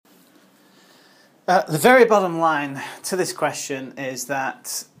The very bottom line to this question is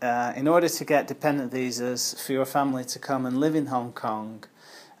that in order to get dependent visas for your family to come and live in Hong Kong,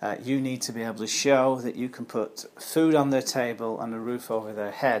 you need to be able to show that you can put food on their table and a roof over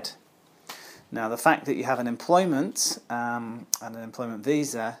their head. Now, the fact that you have an employment and an employment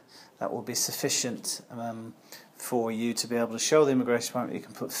visa, that will be sufficient for you to be able to show the immigration department you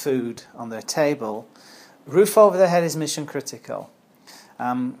can put food on their table. Roof over their head is mission critical.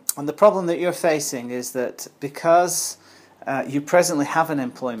 And the problem that you're facing is that because you presently have an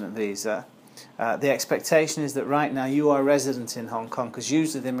employment visa, the expectation is that right now you are resident in Hong Kong, because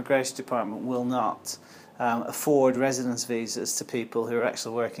usually the immigration department will not afford residence visas to people who are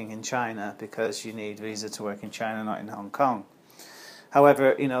actually working in China, because you need visa to work in China, not in Hong Kong.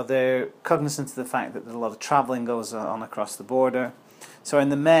 However, they're cognizant of the fact that a lot of travelling goes on across the border. So in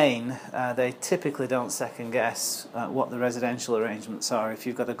the main, they typically don't second guess what the residential arrangements are if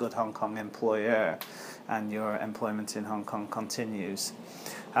you've got a good Hong Kong employer and your employment in Hong Kong continues.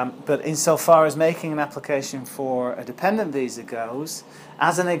 But insofar as making an application for a dependent visa goes,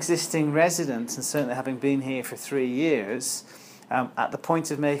 as an existing resident, and certainly having been here for 3 years, at the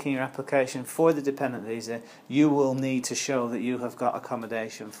point of making your application for the dependent visa, you will need to show that you have got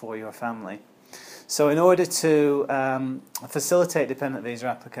accommodation for your family. So in order to facilitate dependent visa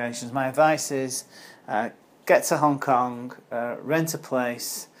applications, my advice is get to Hong Kong, rent a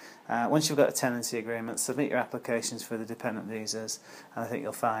place. Once you've got a tenancy agreement, submit your applications for the dependent visas, and I think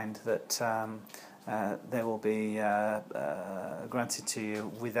you'll find that they will be granted to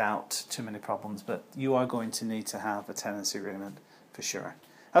you without too many problems. But you are going to need to have a tenancy agreement for sure.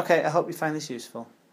 Okay, I hope you find this useful.